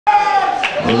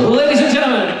Ladies and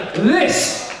gentlemen,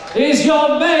 this is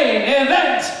your main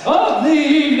event of the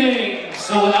evening.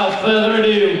 So without further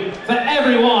ado, for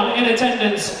everyone in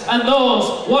attendance and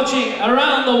those watching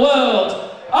around the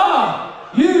world, are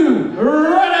you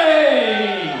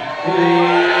ready?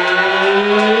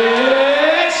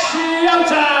 It's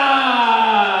showtime!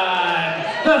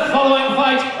 The following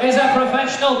fight is a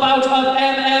professional bout of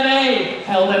MMA,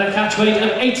 held at a catch weight of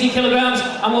 80 kilograms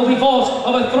and will be fought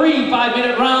over 3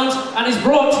 5-minute rounds and is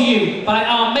brought to you by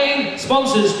our main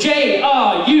sponsors,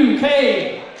 JRUK.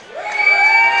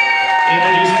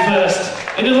 Introducing first,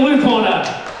 into the blue corner,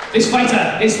 this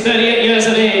fighter is 38 years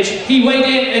of age. He weighed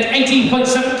in at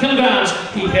 80.7 kilograms.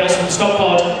 He hails from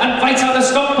Stockport and fights out of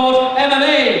Stockport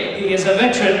MMA. He is a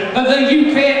veteran of the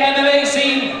UK MMA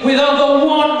scene with over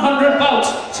 100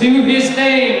 bouts to his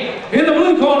name. In the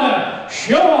blue corner,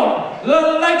 Shaun, the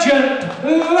legend,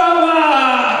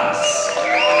 Lomas.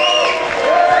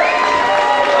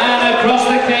 And across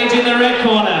the cage in the red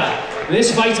corner,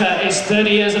 this fighter is 30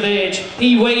 years of age.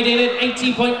 He weighed in at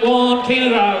 80.1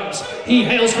 kilograms. He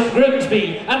hails from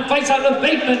Grimsby and fights out of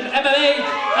Bateman MMA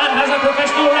and has a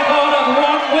professional record of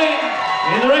 1 win.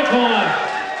 In the red corner,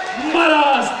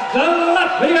 Madars, the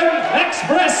Latvian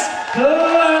Express,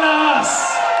 Fleminas.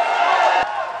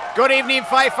 Good evening,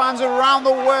 fight fans around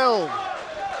the world.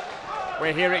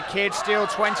 We're here at Cage Steel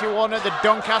 21 at the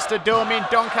Doncaster Dome in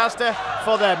Doncaster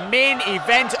for the main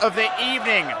event of the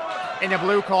evening. In the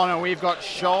blue corner, we've got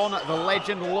Shaun, the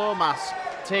legend Lomas,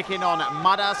 taking on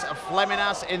Madars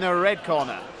Fleminas in the red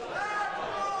corner.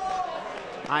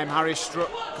 I'm Harry Strutt,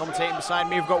 commentating beside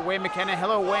me. We've got Wayne McKenna.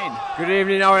 Hello, Wayne. Good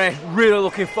evening, Harry. Really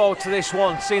looking forward to this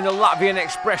one. Seeing the Latvian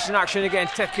Express in action again,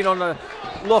 taking on the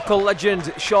local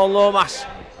legend, Shaun Lomas.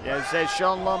 Yeah, it says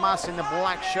Shaun Lomas in the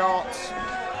black shorts.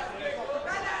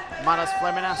 Madars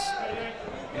Fleminas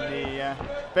in the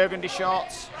burgundy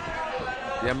shorts.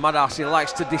 Yeah, Madars, he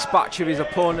likes to dispatch of his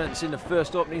opponents in the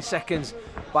first opening seconds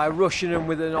by rushing them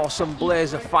with an awesome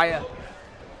blaze of fire.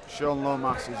 Shaun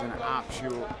Lomas is an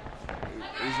absolute,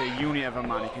 he's a unit of a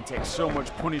man. He can take so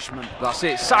much punishment. That's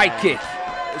it, sidekick.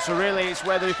 So really, it's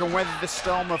whether he can weather the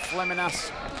storm of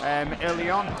Fleminas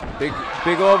early on. Big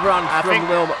overhand I from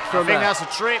Lomas. I think that's a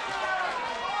trip.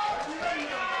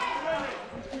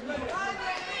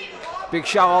 Big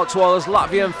shout out to all those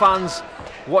Latvian fans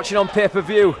watching on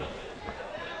pay-per-view.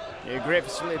 Yeah, great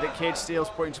facility that Cage Steel's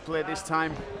put into play this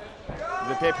time.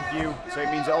 The pay-per-view, so it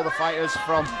means that all the fighters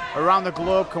from around the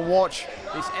globe can watch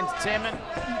this entertainment.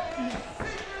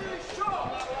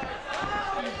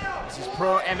 This is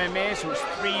pro MMA, so it's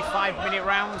 3 5-minute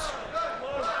rounds.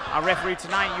 Our referee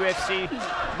tonight, UFC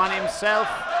man himself,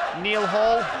 Neil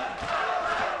Hall.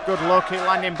 Good low kick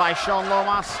landing by Shaun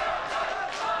Lomas.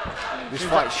 This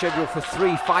fight's scheduled for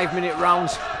 3 5-minute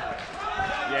rounds.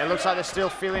 Yeah, it looks like they're still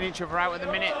feeling each other out at the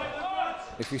minute.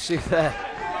 If you see there,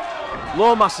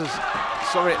 Fleminas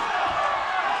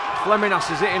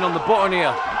is hitting on the button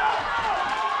here.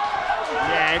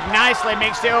 Yeah, nicely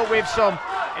mixed it up with some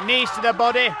knees to the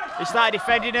body. He started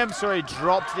defending him, so he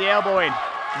dropped the elbow in.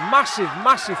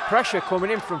 Massive pressure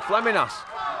coming in from Fleminas,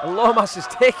 and Lomas is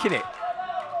taking it.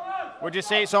 Would you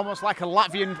say it's almost like a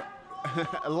Latvian,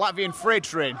 a Latvian freight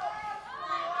train?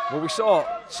 Well, we saw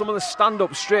some of the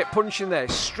stand-up straight punching there,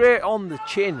 straight on the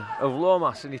chin of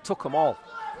Lomas, and he took them all.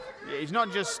 Yeah, he's not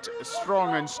just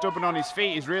strong and stubborn on his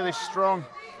feet, he's really strong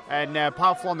and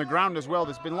powerful on the ground as well.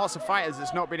 There's been lots of fighters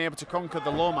that's not been able to conquer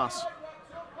the Lomas.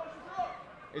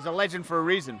 He's a legend for a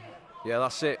reason. Yeah,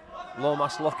 that's it.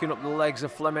 Lomas locking up the legs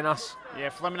of Fleminas.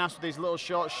 Yeah, Fleminas with these little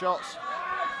short shots.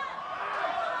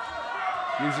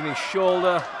 Using his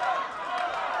shoulder.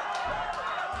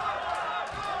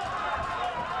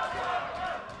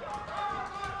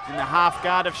 In the half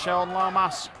guard of Shaun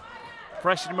Lomas,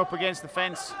 pressing him up against the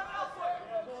fence.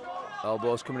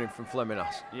 Elbows coming in from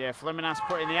Fleminas. Yeah, Fleminas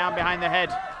putting the arm behind the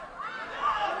head.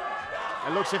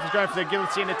 It looks as if he's going for the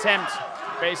guillotine attempt,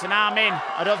 but it's an arm in.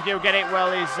 I don't think he'll get it well.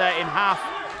 He's in half.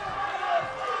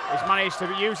 He's managed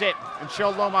to use it, and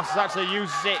Shaun Lomas has actually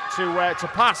used it to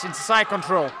pass into side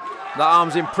control. That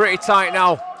arm's in pretty tight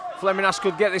now. Fleminas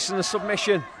could get this in the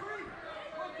submission.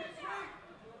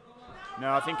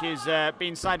 No, I think he's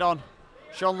been side on.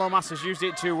 Shaun Lomas has used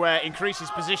it to increase his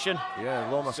position. Yeah,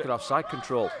 Lomas could have side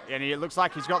control. And it looks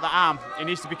like he's got the arm. He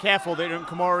needs to be careful that it don't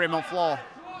come over him on floor.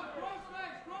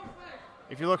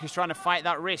 If you look, he's trying to fight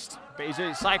that wrist, but he's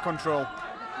in side control.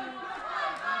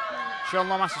 Shaun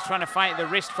Lomas is trying to fight the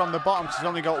wrist from the bottom because he's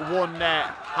only got one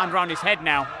hand around his head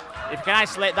now. If you can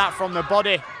isolate that from the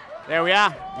body, there we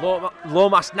are.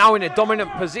 Lomas now in a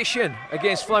dominant position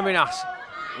against Fleminas.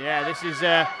 Yeah, this is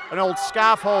an old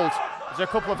scarf hold. There's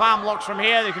a couple of arm locks from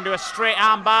here. They can do a straight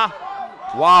arm bar.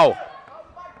 Wow.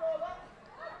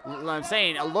 I'm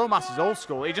saying Lomas is old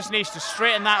school. He just needs to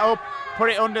straighten that up, put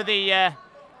it under the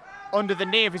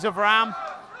knee of his other arm,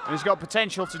 and he's got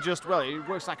potential to just, well, it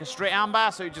works like a straight arm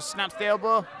bar, so he just snaps the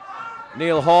elbow.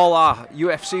 Neil Hall, our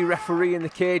UFC referee in the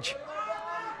cage,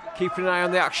 keeping an eye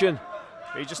on the action.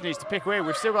 But he just needs to pick away.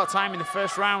 We've still got time in the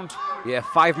first round. Yeah,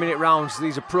 5-minute rounds.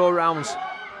 These are pro rounds.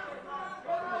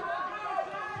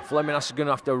 Fleminas is going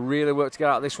to have to really work to get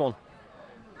out of this one.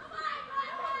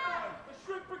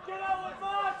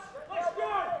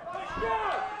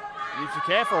 Need to be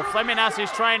careful. Fleminas is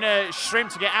trying to shrimp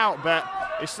to get out, but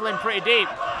he's still in pretty deep.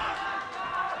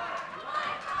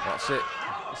 That's it.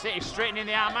 That's it. He's straightening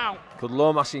the arm out. Could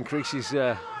Lomas increase his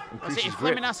grip? If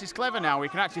Fleminas is clever now, we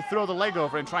can actually throw the leg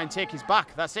over and try and take his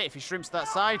back. That's it, if he shrimps that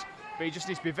side. But he just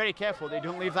needs to be very careful that he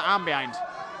don't leave that arm behind.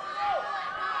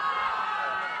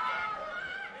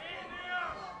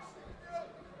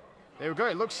 There we go.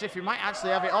 It looks as if he might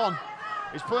actually have it on.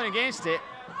 He's pulling against it.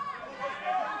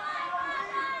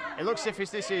 It looks as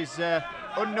if this is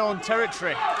unknown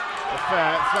territory of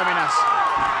Fleminas.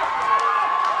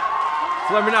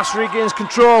 Fleminas regains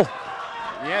control.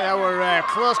 Yeah, that were a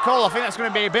close call. I think that's going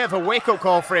to be a bit of a wake-up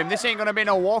call for him. This ain't going to be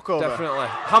no walkover. Definitely.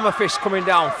 Hammer fist coming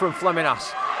down from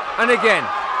Fleminas. And again.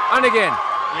 And again.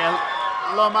 Yeah,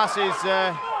 Lomas is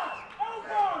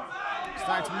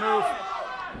starting to move.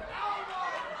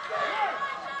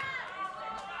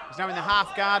 He's now in the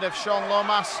half guard of Shaun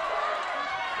Lomas.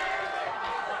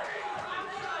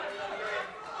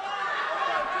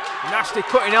 Nasty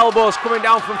cutting elbows coming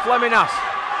down from Fleminas.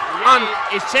 Yeah, and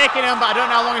he's taking him, but I don't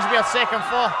know how long he's going to be able to take him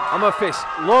for. Hammer fist.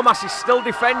 Lomas is still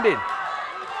defending.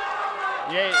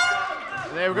 Yeah,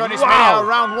 there we go. He's made out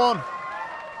round one.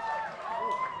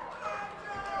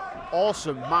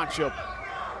 Awesome matchup.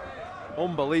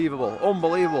 Unbelievable.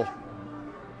 Unbelievable.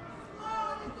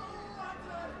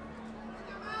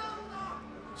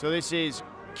 So this is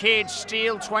Cage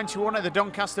Steel 21 at the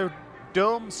Doncaster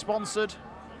Dome, sponsored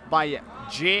by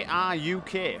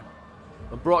JRUK.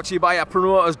 And brought to you by our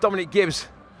promoters Dominic Gibbs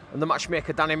and the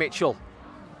matchmaker Danny Mitchell.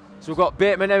 So we've got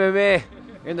Bateman MMA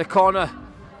in the corner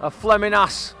of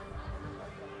Fleminas,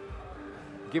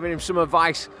 giving him some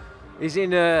advice. He's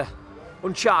in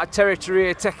uncharted territory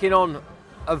here, taking on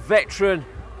a veteran,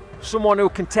 someone who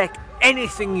can take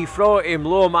anything you throw at him,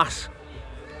 Lomas.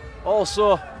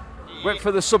 Also went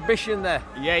for the submission there.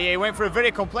 Yeah, he went for a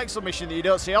very complex submission that you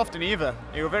don't see often either.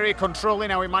 He was very controlling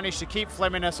how he managed to keep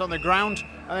Fleminas on the ground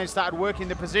and then started working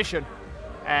the position.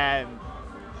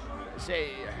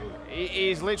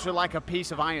 He's literally like a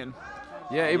piece of iron.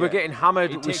 Yeah, he was getting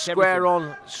hammered with square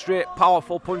on, straight,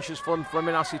 powerful punches from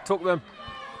Fleminas. He took them.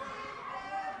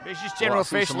 It's just general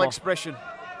facial expression.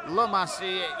 Lomas,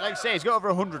 like I say, he's got over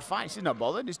 100 fights. He's not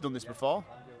bothered. He's done this before.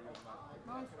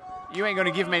 You ain't going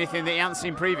to give him anything that he hasn't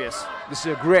seen previous. This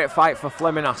is a great fight for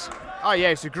Fleminas. Oh yeah,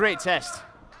 it's a great test.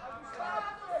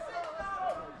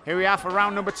 Here we are for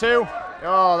round number 2.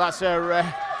 Oh, that's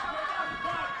a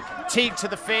teep to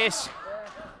the face.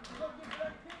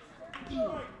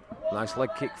 Nice leg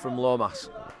kick from Lomas.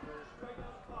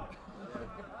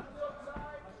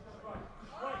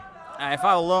 If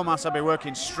I were Lomas, I'd be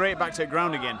working straight back to the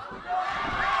ground again.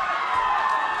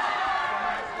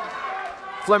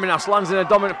 Fleminas lands in a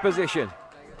dominant position.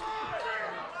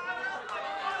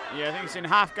 Yeah, I think it's in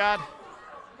half guard.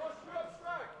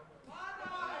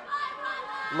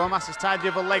 Lomas has tied the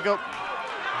other leg up,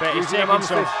 but he's taking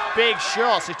some big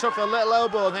shots. He took the little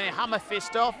elbow and then he hammer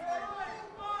fist off.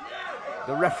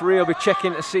 The referee will be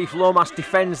checking to see if Lomas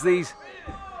defends these.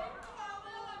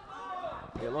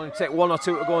 It'll only take 1 or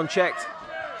 2 to go unchecked.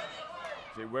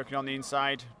 So working on the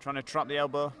inside, trying to trap the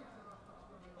elbow.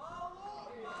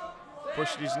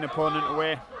 Pushed his opponent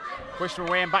away. Pushed him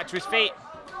away and back to his feet.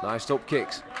 Nice up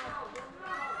kicks.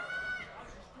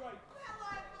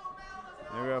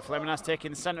 There we go, Fleminas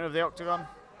taking the centre of the octagon.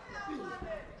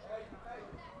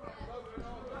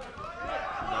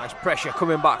 Nice pressure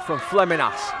coming back from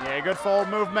Fleminas. Yeah, good forward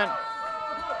movement.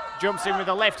 Jumps in with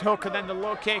the left hook and then the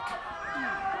low kick.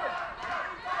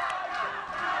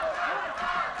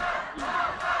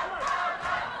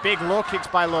 Big low kicks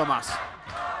by Lomas.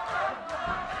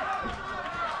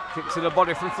 Kick to the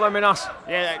body from Fleminas.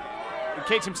 Yeah, he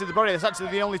kicked him to the body. That's actually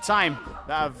the only time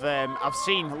that I've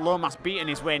seen Lomas beaten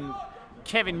is when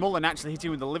Kevin Mullen actually hit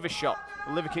him with the liver shot,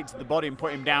 the liver kick to the body and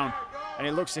put him down. And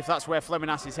it looks as if that's where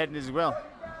Fleminas is heading as well.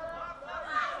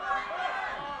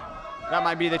 That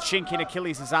might be the chink in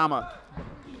Achilles' armour,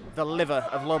 the liver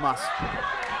of Lomas.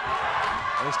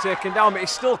 And he's taken down, but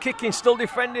he's still kicking, still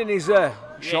defending his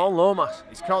Shaun Lomas.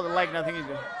 He's caught the leg, and I think he's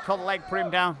caught the leg, put him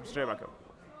down, straight back up.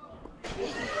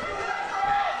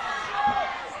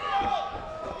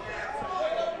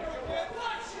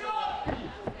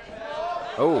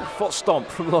 Oh, foot stomp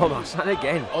from Lomas, and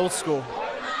again. Old school.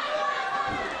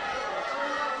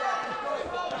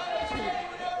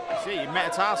 See, your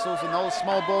metatarsals and those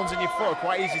small bones in your foot are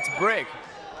quite easy to break.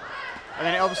 And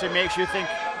then it obviously makes you think,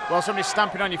 well, somebody's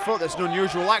stamping on your foot, that's an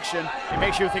unusual action. It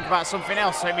makes you think about something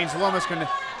else, so it means Lomas can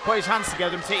put his hands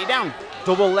together and take you down.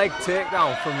 Double leg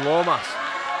takedown from Lomas.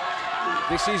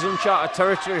 This is uncharted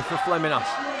territory for Fleminas.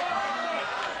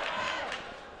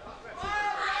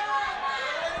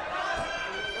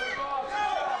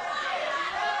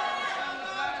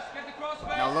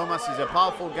 Now Lomas is a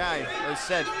powerful guy, as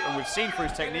said, and we've seen through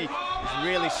his technique, he's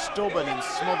really stubborn and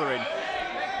smothering.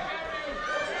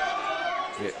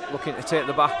 Yeah, looking to take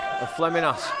the back of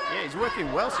Fleminas. Yeah, he's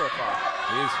working well so far.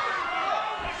 He is.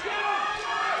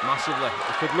 Massively.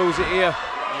 He could lose it here.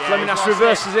 Yeah, Fleminas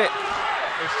reverses it.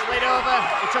 He slid over,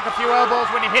 he took a few elbows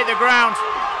when he hit the ground.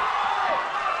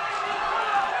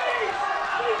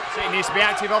 So he needs to be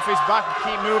active off his back and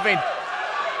keep moving.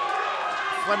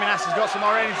 Fleminas has got some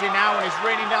more energy now and he's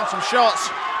raining down some shots.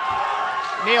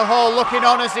 Neil Hall looking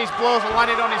on as these blows are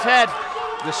landed on his head.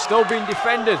 They're still being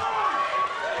defended.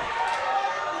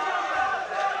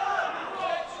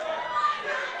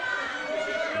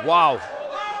 Wow,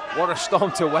 what a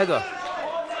storm to weather.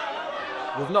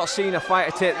 We've not seen a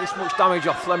fighter take this much damage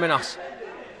off Fleminas.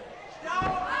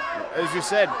 As you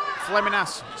said,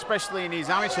 Fleminas, especially in his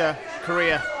amateur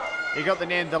career, he got the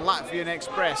name the Latvian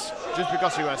Express just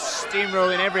because he was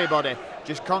steamrolling everybody,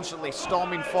 just constantly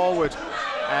storming forward.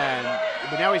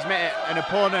 But now he's met an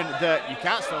opponent that you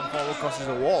can't storm forward because there's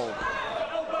a wall.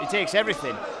 He takes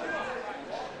everything.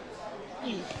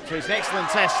 So it's an excellent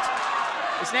test.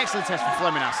 It's an excellent test for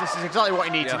Fleminas. This is exactly what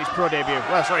he needs in his pro debut.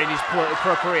 Well, sorry, in his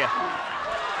pro career.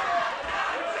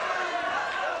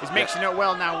 He's mixing it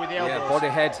well now with the elbows. Yeah, body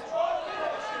head.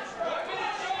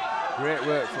 Great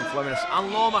work from Fleminas.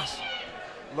 And Lomas.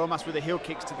 Lomas with the heel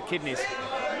kicks to the kidneys.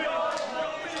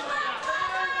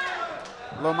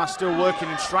 Lomas still working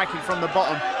and striking from the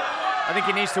bottom. I think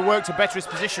he needs to work to better his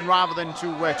position rather than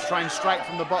to try and strike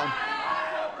from the bottom.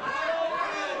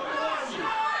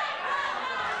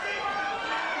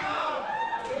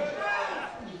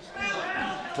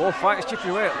 Both fighters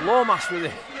chipping away. Lomas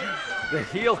with the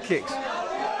heel kicks.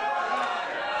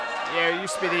 Yeah, it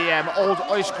used to be the old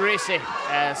Ois Gracie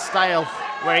style,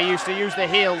 where he used to use the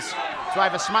heels to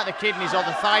either smack the kidneys or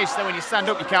the thighs, so when you stand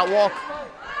up you can't walk,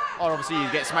 or obviously you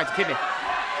get smacked the kidney.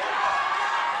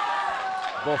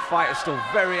 Both fighters still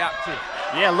very active.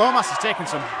 Yeah, Lomas has taken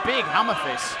some big hammer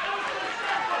fists.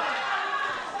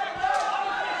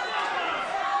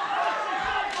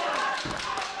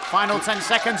 Final 10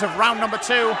 seconds of round number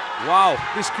 2. Wow,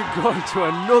 this could go into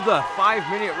another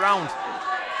 5-minute round.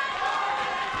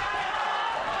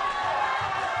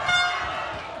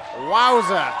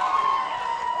 Wowza.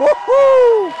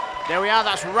 Woohoo! There we are,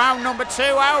 that's round number 2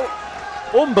 out.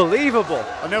 Unbelievable.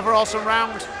 Another awesome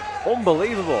round.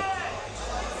 Unbelievable.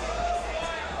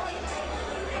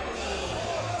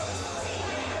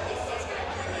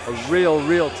 A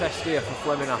real test here for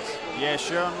Fleminas. Yeah,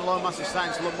 Shaun Lomas is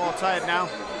starting to look more tired now.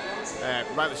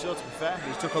 Rightly so, to be fair.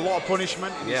 He's took a lot of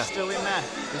punishment and he's still in there.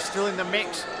 He's still in the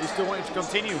mix. He's still wanting to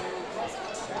continue.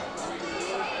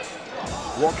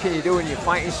 What can you do when you're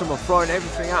fighting someone throwing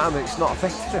everything at him and it's not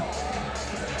affecting him?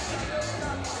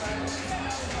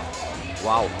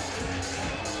 Wow.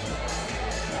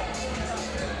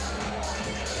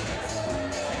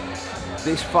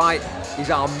 This fight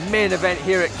is our main event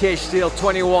here at Cage Steel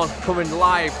 21, coming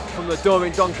live from the Dome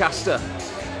in Doncaster.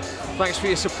 Thanks for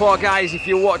your support, guys, if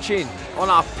you're watching on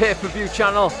our pay-per-view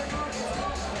channel.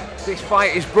 This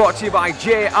fight is brought to you by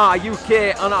JR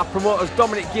UK and our promoters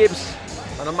Dominic Gibbs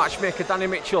and our matchmaker Danny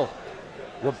Mitchell.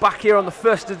 We're back here on the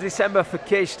 1st of December for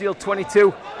Cage Steel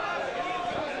 22.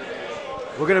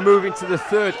 We're going to move into the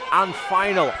third and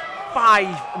final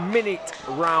 5-minute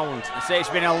round. I say it's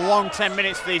been a long 10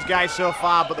 minutes for these guys so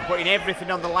far, but they're putting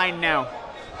everything on the line now.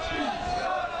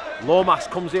 Lomas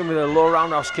comes in with a low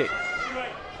roundhouse kick.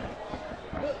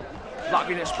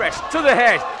 Latvian Express to the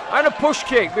head and a push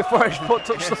kick before his foot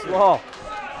touched the floor.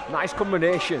 Nice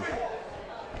combination.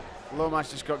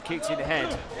 Lomas just got kicked in the head.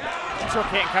 Took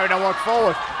it and carried on, walked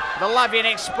forward. The Latvian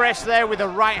Express there with the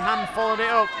right hand followed it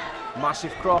up.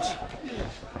 Massive cross.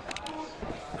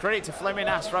 Credit to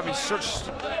Fleminas for having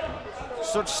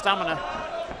such stamina.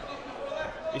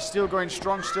 He's still going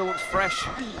strong, still looks fresh.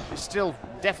 He's still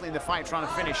definitely in the fight trying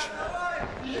to finish.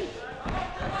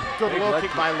 Good low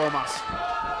kick by Lomas.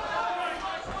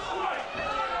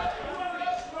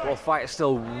 Both fighters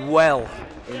still well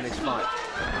in this fight.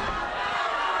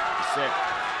 Sick.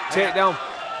 Takedown.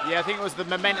 Yeah, I think it was the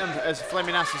momentum as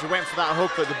Fleminas as he went for that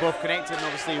hook that they both connected, and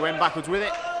obviously he went backwards with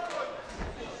it.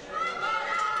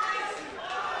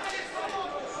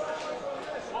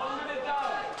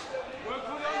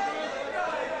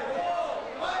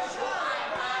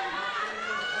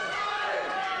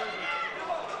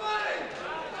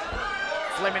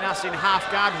 Fleminas in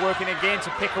half guard, working again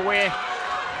to pick away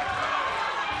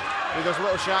with those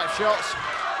little sharp shots.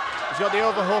 He's got the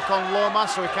overhook on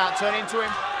Lomas, so he can't turn into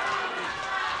him.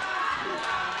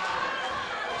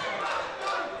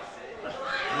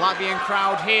 Latvian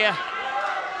crowd here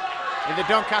in the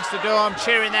Doncaster Dome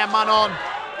cheering their man on.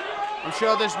 I'm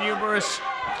sure there's numerous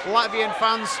Latvian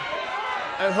fans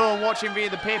at home watching via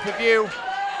the pay-per-view.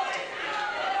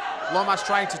 Lomas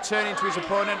trying to turn into his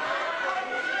opponent.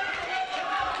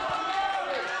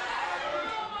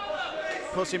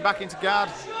 Puts him back into guard.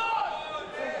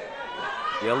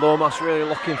 Yeah, Lomas really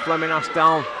locking Fleminas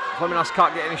down. Fleminas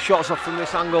can't get any shots off from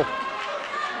this angle.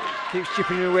 Keeps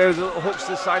chipping away with the little hooks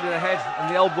to the side of the head and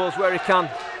the elbows where he can.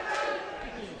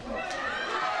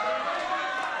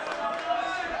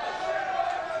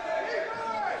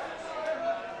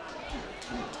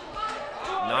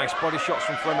 Nice body shots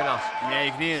from Fleminas. Yeah,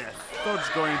 you can hear the thuds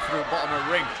going through the bottom of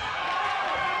the ring.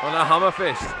 On a hammer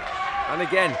fist. And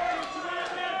again.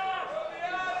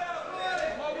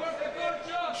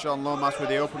 Shaun Lomas with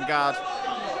the open guard.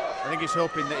 I think he's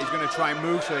hoping that he's going to try and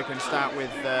move so he can start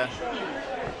with the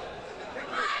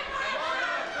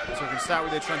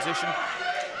transition.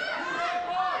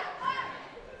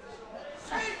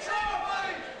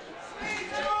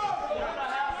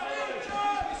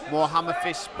 More hammer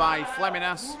fists by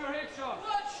Fleminas.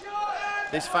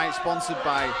 This fight sponsored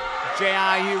by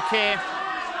JR UK.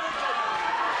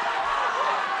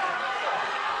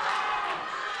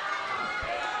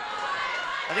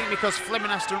 I think because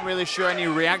Fleminas doesn't really show any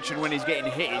reaction when he's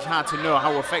getting hit, it's hard to know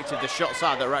how effective the shots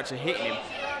are that are actually hitting him.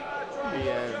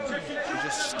 He's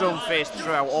just stone-faced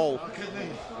throughout all.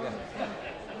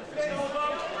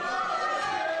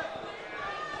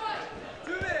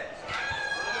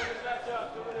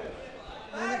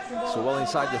 So well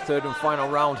inside the third and final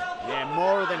round. Yeah,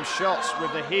 more of them shots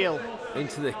with the heel.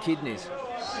 Into the kidneys.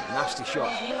 Nasty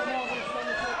shot.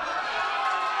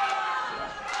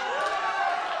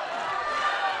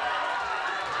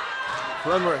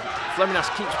 Fleminas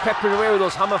keeps peppering away with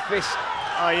those hammer fists.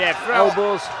 Oh yeah,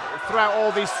 elbows. Throughout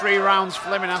all these 3 rounds,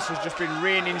 Fleminas has just been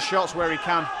raining shots where he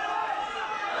can.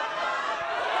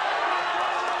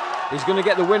 He's going to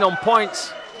get the win on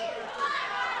points.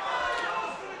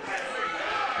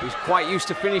 He's quite used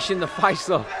to finishing the fights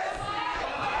though. Like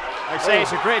I say,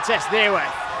 it's a great test. They were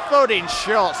thudding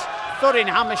shots, thudding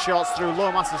hammer shots through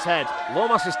Lomas's head.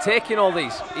 Lomas is taking all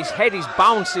these. His head is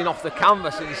bouncing off the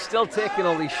canvas and he's still taking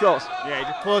all these shots. Yeah, he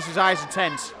just closed his eyes and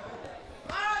tense.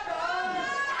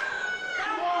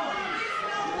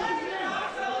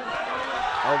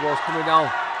 Elbows coming down.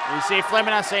 You see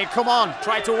Fleminas saying, come on,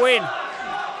 try to win.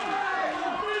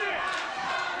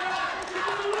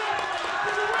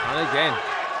 And again.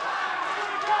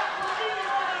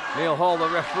 Neil Hall, the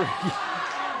referee,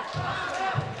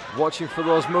 watching for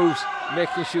those moves,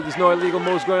 making sure there's no illegal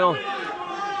moves going on.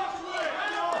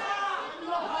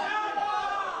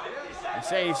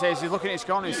 He says he's looking at his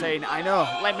corner and saying, I know,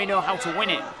 let me know how to win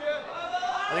it.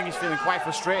 I think he's feeling quite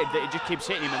frustrated that it just keeps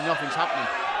hitting him and nothing's happening.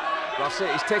 That's it,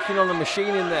 he's taking on a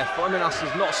machine in there. Fleminas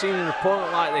has not seen an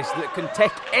opponent like this that can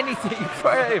take anything in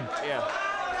front of him. Yeah.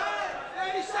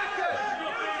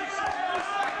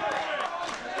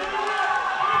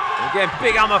 Again,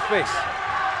 big hammer fist.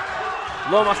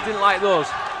 Lomas didn't like those.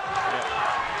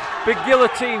 Yeah. Big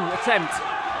guillotine attempt.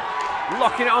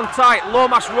 Locking it on tight.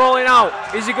 Lomas rolling out.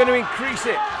 Is he going to increase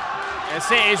it? That's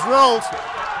it, he's rolled.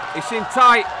 It's in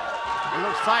tight. It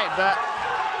looks tight, but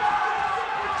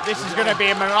this is going to be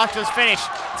a miraculous finish.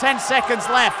 10 seconds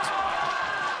left.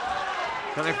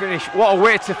 Can they finish? What a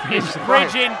way to finish. He's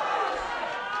bridging.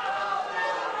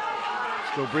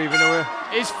 Still breathing away.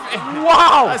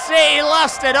 Wow! That's it, he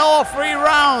lasted all 3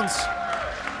 rounds.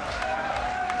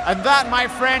 And that, my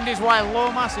friend, is why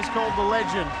Lomas is called the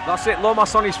legend. That's it,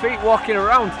 Lomas on his feet, walking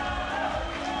around.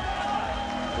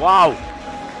 Wow.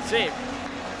 That's it.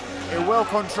 Well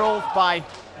controlled by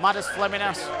Madars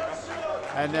Fleminas.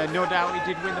 And no doubt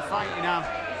he did win the fight in our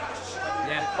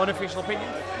unofficial opinion.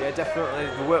 Yeah, definitely.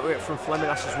 The work rate from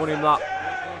Fleminas has won him that.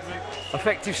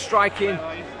 Effective striking.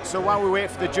 So while we wait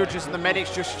for the judges and the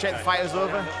medics just to check the fighters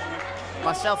over,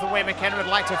 myself and Wayne McKenna would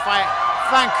like to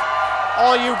thank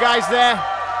all you guys there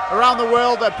around the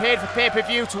world that paid for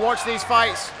pay-per-view to watch these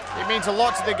fights. It means a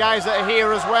lot to the guys that are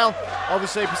here as well.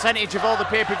 Obviously a percentage of all the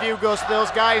pay-per-view goes to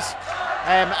those guys.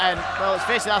 And well, let's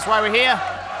face it, that's why we're here.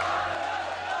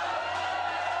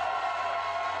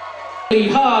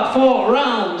 Hard 4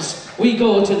 rounds, we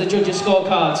go to the judges'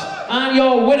 scorecards, and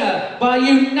your winner by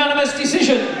unanimous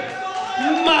decision,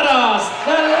 Madars,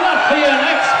 the Latvian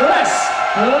Express,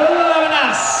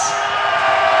 Lomas.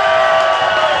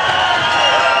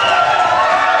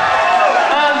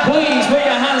 And please put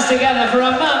your there for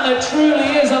a man that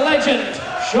truly is a legend.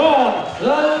 Shaun,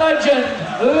 the legend,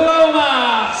 Lomas.